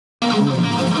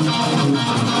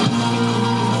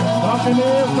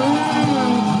Buccaneer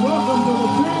fans, welcome to the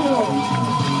field.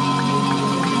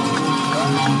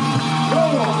 Go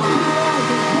on.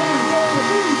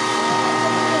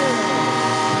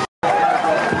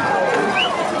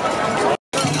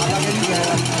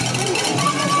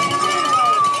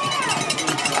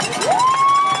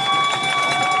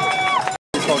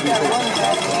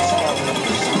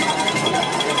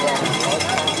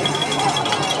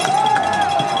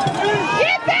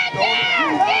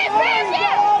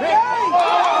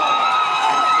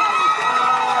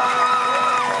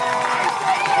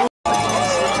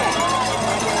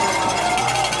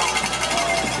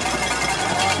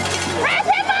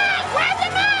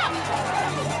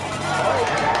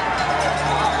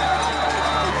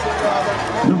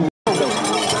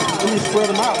 Spread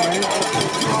them out, man.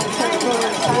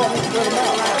 Spread them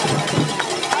out.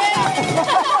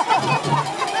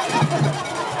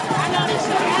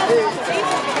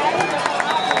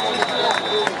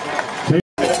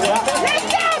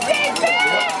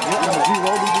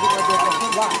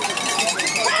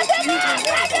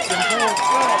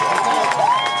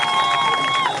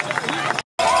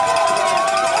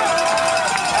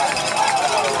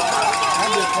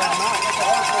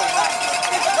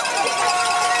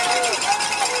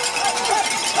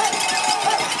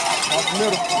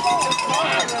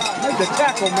 Make the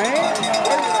tackle, man.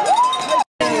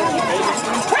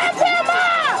 Wrap him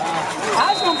up!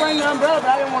 I was going to bring the umbrella, but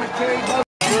I didn't want to carry both.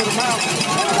 Spread them out.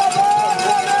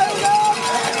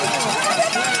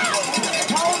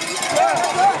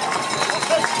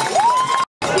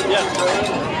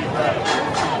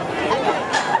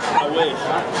 I wish.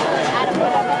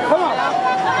 Come on.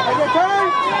 Take your turn.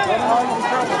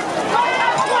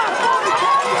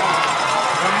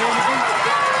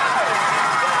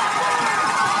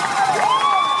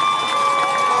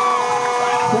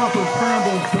 Crawford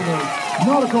scrambles to the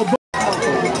nautical boat.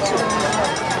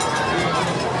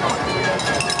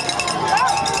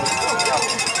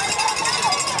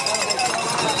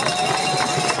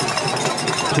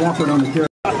 Crawford on the carry.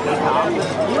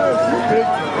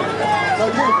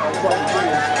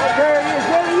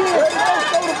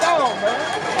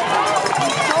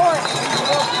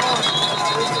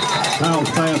 Kyle's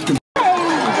fast.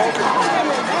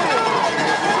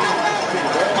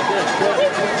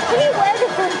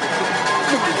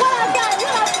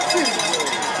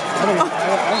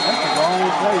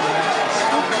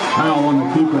 Kyle on the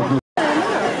keeper.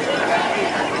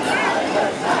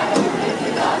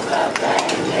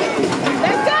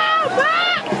 Let's go,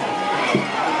 Buck!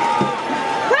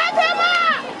 Wrap him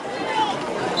up!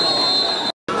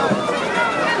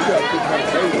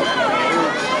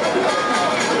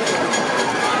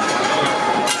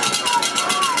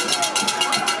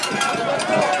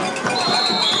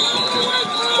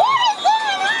 What is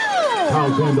going on?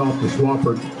 Kyle's hand off to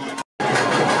Swafford.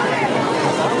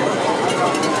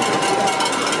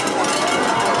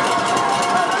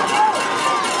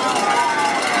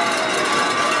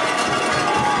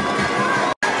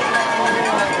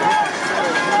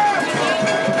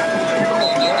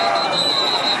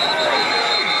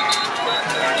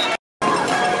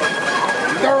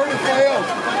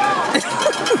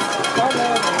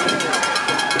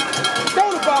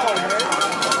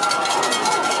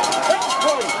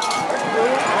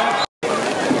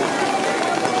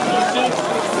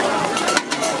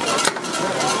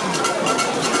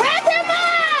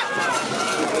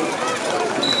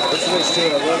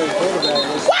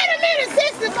 Wait a minute,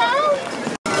 sister, phone.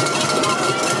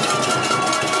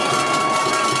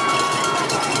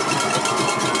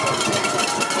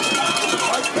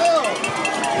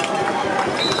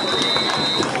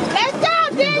 Let's go,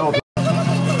 Disney.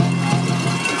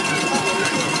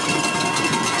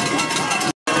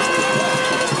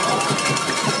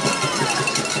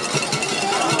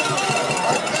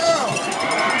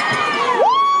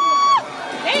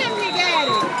 Damn, he got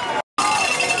it.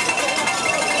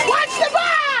 Watch the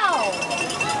ball!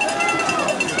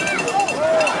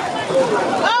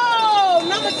 Oh,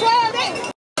 number 12.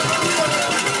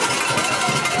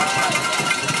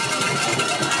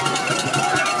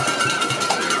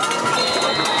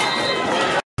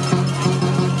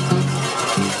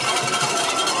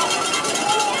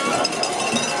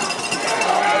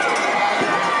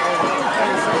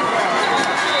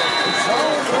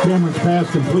 Cameron's pass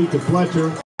complete to Fletcher.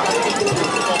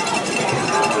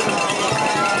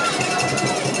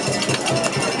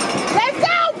 Let's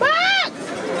go, Buck!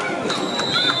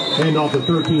 Hand off to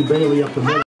 13 Bailey up the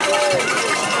middle. All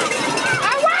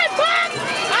right, Buck!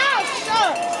 Oh,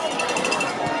 sure.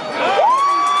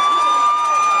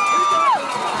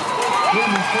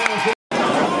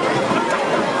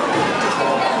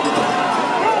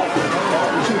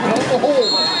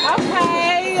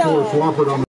 Swafford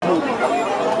on the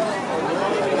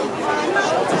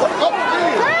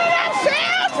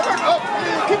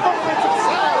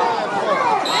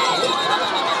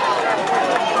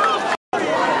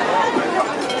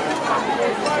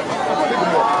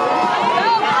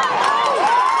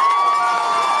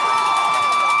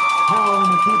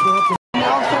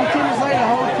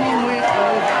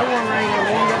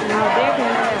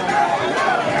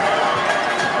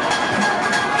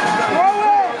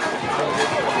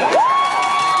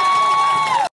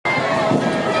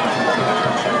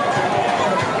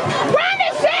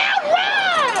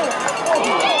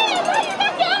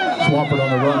Swafford on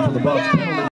the run for the Bucks.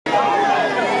 Penalty.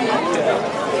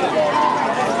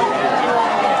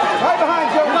 Right behind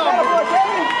Joe.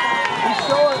 He's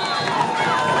short.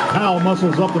 Powell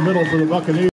muscles up the middle for the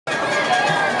Buccaneers.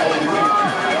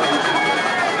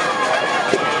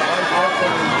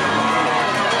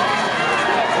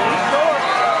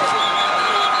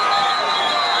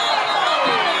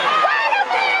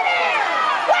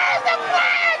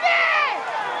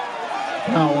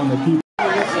 Powell on the keeper.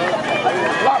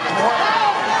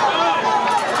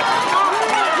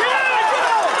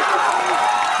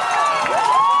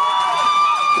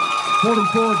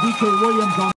 44, DK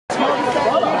Williams on.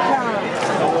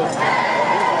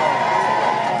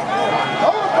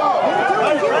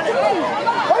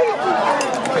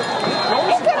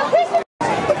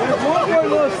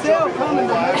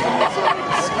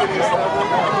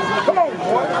 Come on,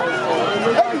 boy.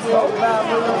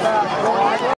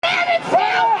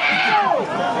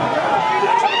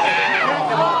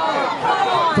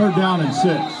 Third down and 6.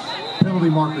 Penalty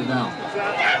marker down.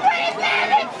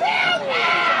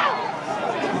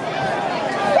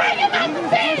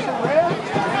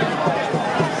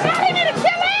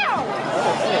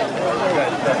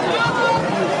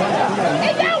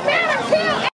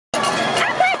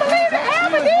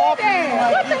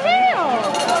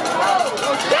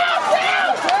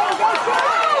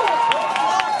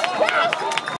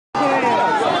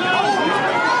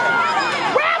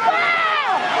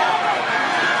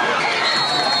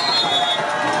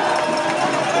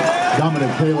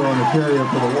 Dominic Taylor on the carrier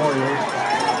for the Warriors.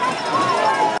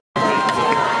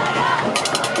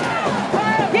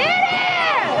 Get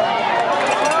it!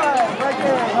 Right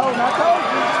there. Oh, I told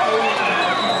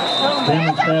you.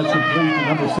 Damage pass complete to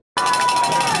number 6.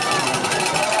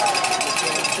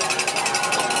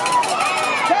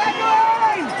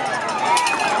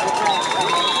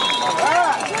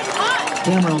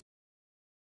 Cameron.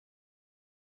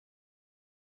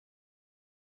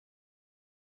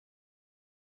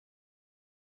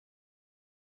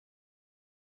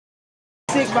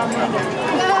 Six by Monday.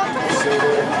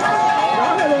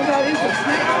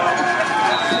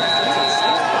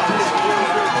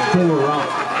 Fuller up.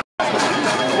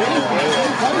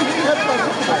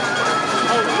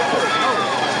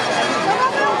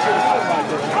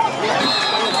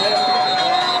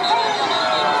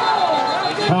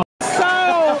 So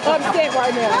upset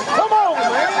right now. Come on,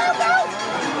 man.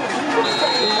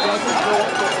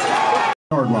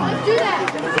 Yard line. Do that.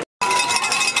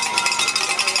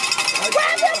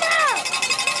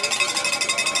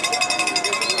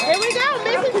 Here we go,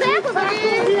 missing tackles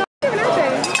again.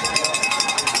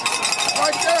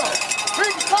 Right there.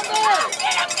 Big, come on.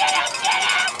 Get him!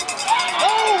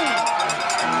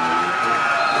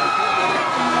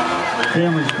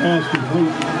 Cameron's pass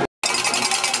complete.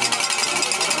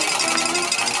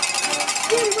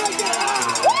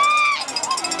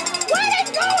 What is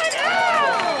going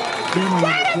on? Cameron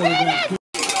on the quarterback.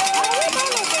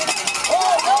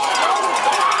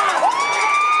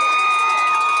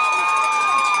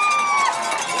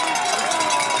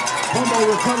 Fumble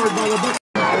recovered by the Bucks.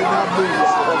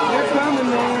 They're coming,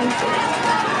 man.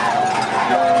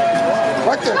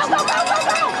 Right there. Go!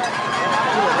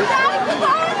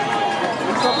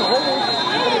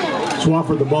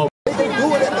 Swafford the ball. They can do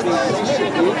it at the last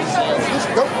minute, dude. Just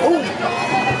go. Ooh.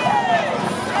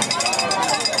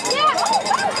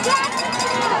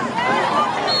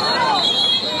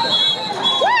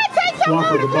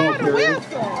 Swafford the ball carrier.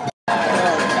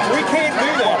 We can't do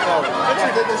that, though.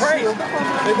 That's crazy.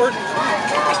 They work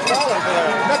solid for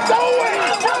that. Let's go it!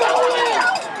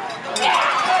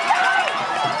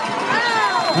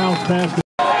 House pass.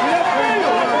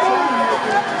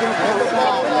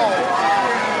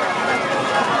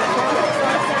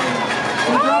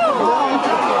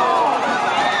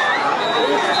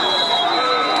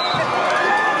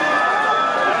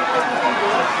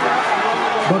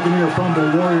 Buccaneer fumble,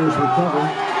 Warriors recover.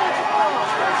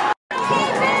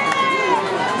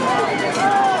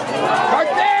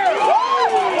 Right there!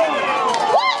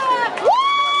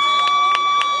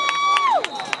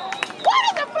 What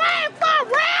is the flag for,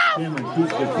 Ralph?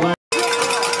 keeps the flag.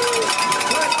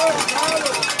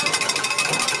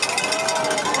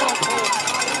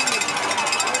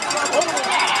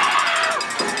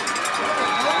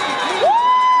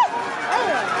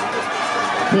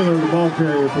 Taylor, the ball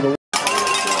carrier for the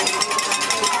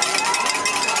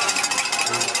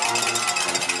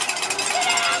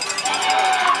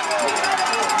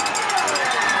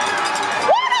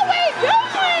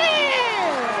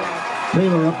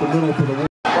Taylor up the middle for the win.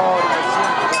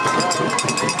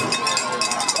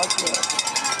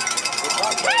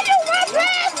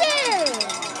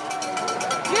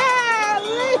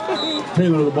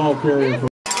 Taylor, the ball carrier for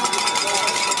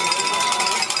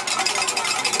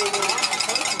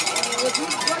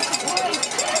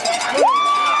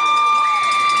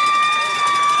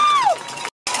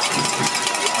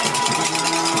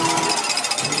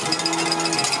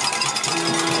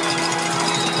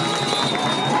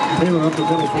Taylor up the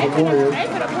middle for the Warriors.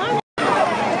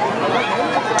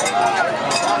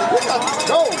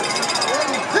 Go!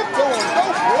 Zip going! Go,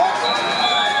 boy!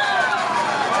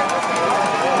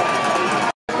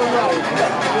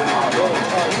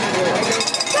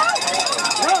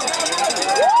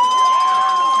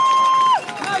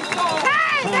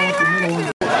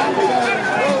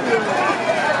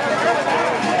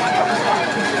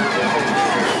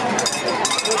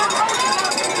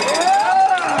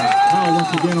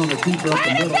 Once again on the keeper up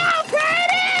the middle.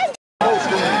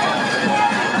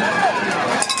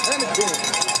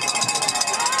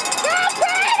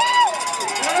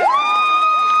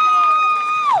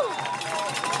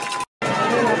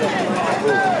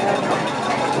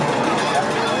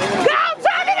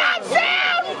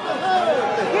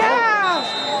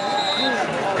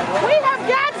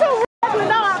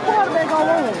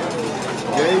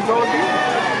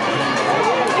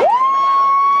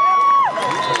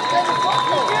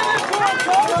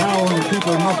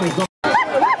 He's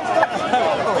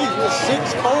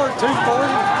 6'4",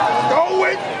 240. Go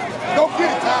with it. Go get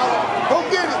it, Tyler. Go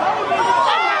get it.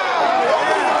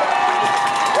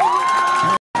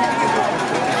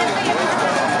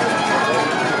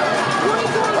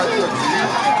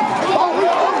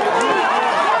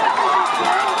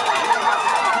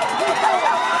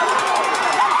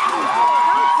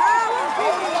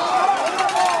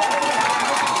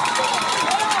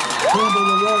 Campbell,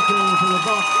 the wall carrier for the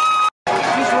Bucks.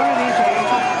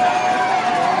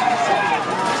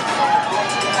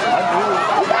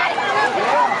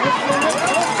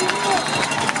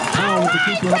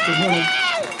 Keeper up the middle.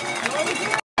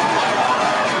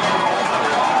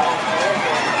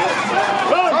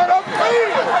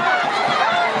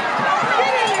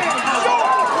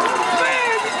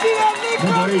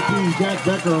 Number 18, Jack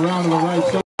Becker around to the right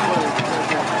side.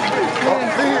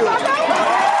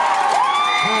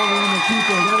 Power on the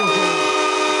keeper. That is it.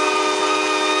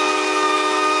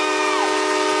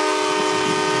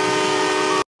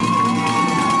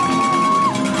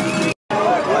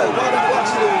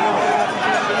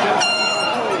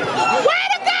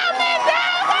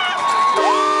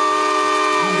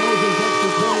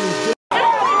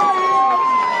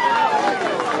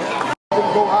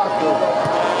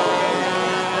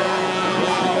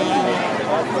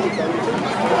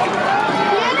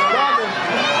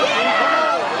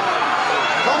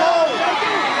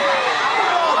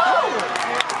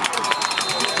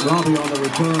 Robbie on the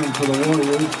return for the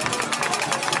Warriors.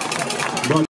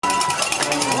 But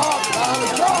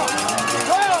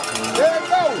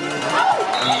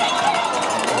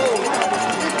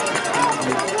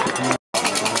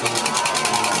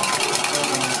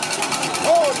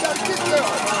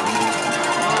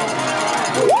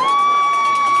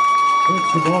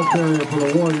it's the ball carrier for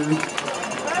the Warriors.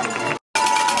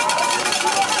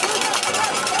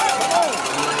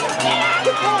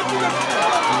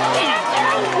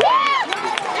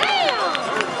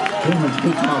 Timmons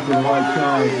kicks off to the right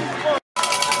side.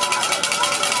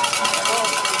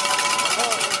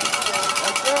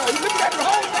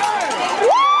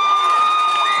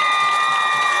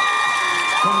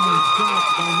 Timmons stopped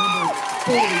by number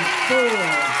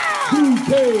 44,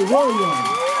 D.K. Williams.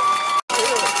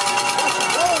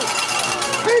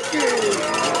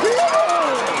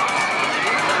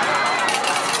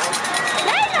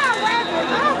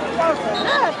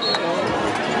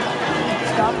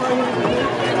 Stop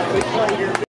right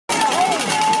here.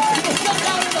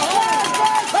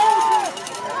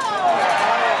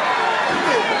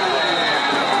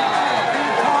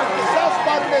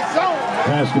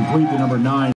 Pass complete to number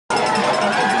 9.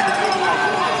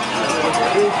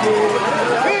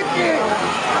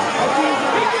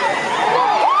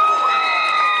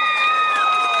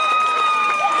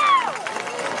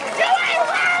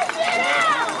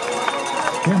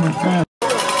 Cameron pass.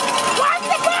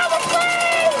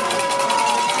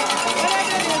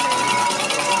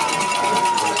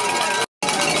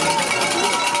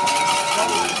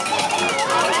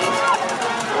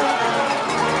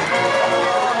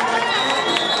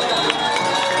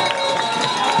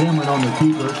 Cameron on the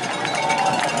keeper.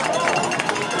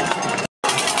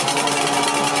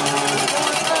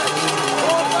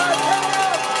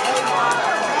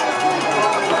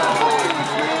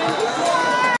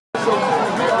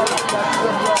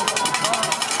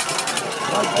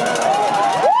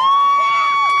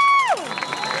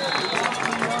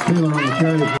 Taylor on the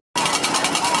carry.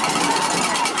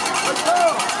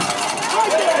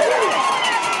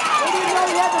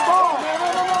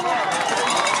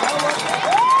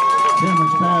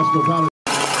 Cameron's pass goes out of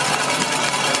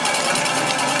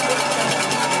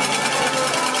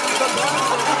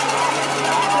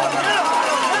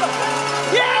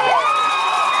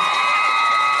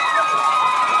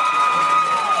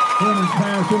Cameron's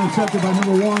pass intercepted by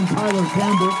number 1, Tyler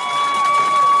Campbell.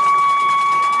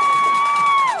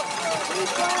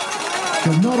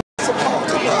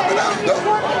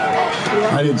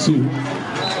 I didn't see.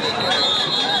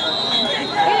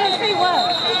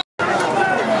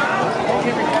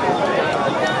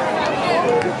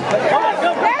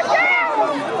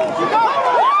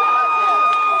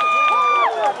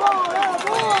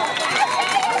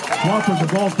 Walker's the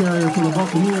ball carrier for the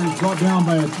Buccaneers, brought down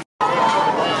by a...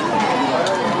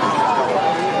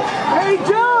 Hey,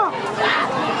 jump!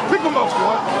 Pick him up,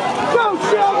 boy. Go,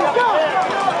 Shelby, go!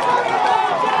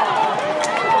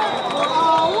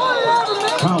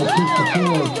 Kyle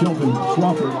 6-4, Shelton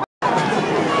Swofford.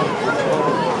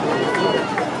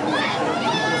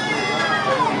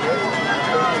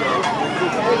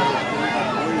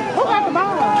 Who got the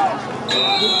ball?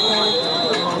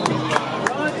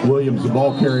 Williams, the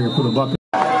ball carrier for the Buccaneers.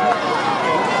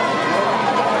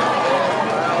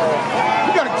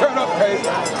 You gotta turn up, Paige.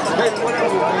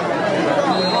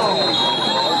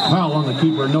 Foul on the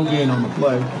keeper, no gain on the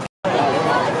play.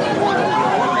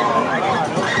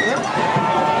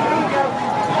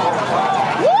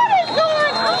 What is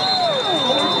going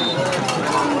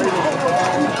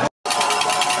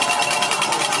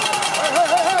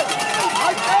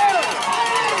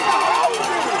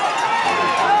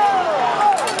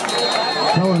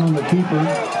Cohen on the keeper.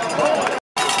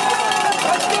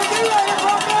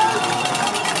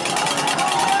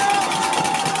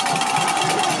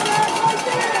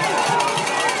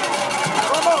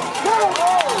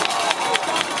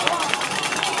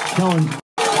 Cohen.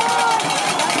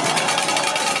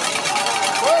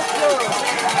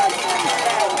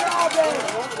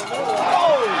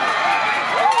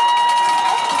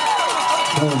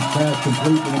 Cohen's pass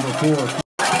complete to number 4.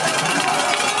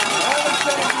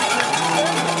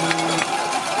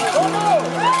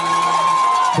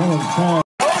 Cohen's pass.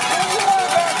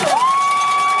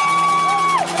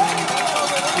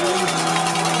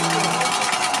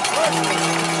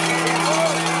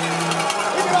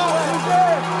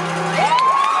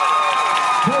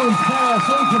 Cohen's pass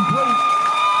incomplete.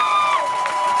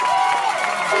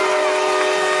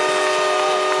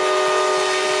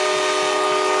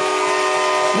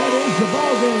 That is the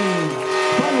ball game.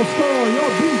 Final score,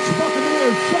 your Beech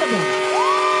Buccaneers 7.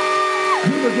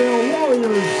 Riverdale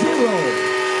Warriors 0.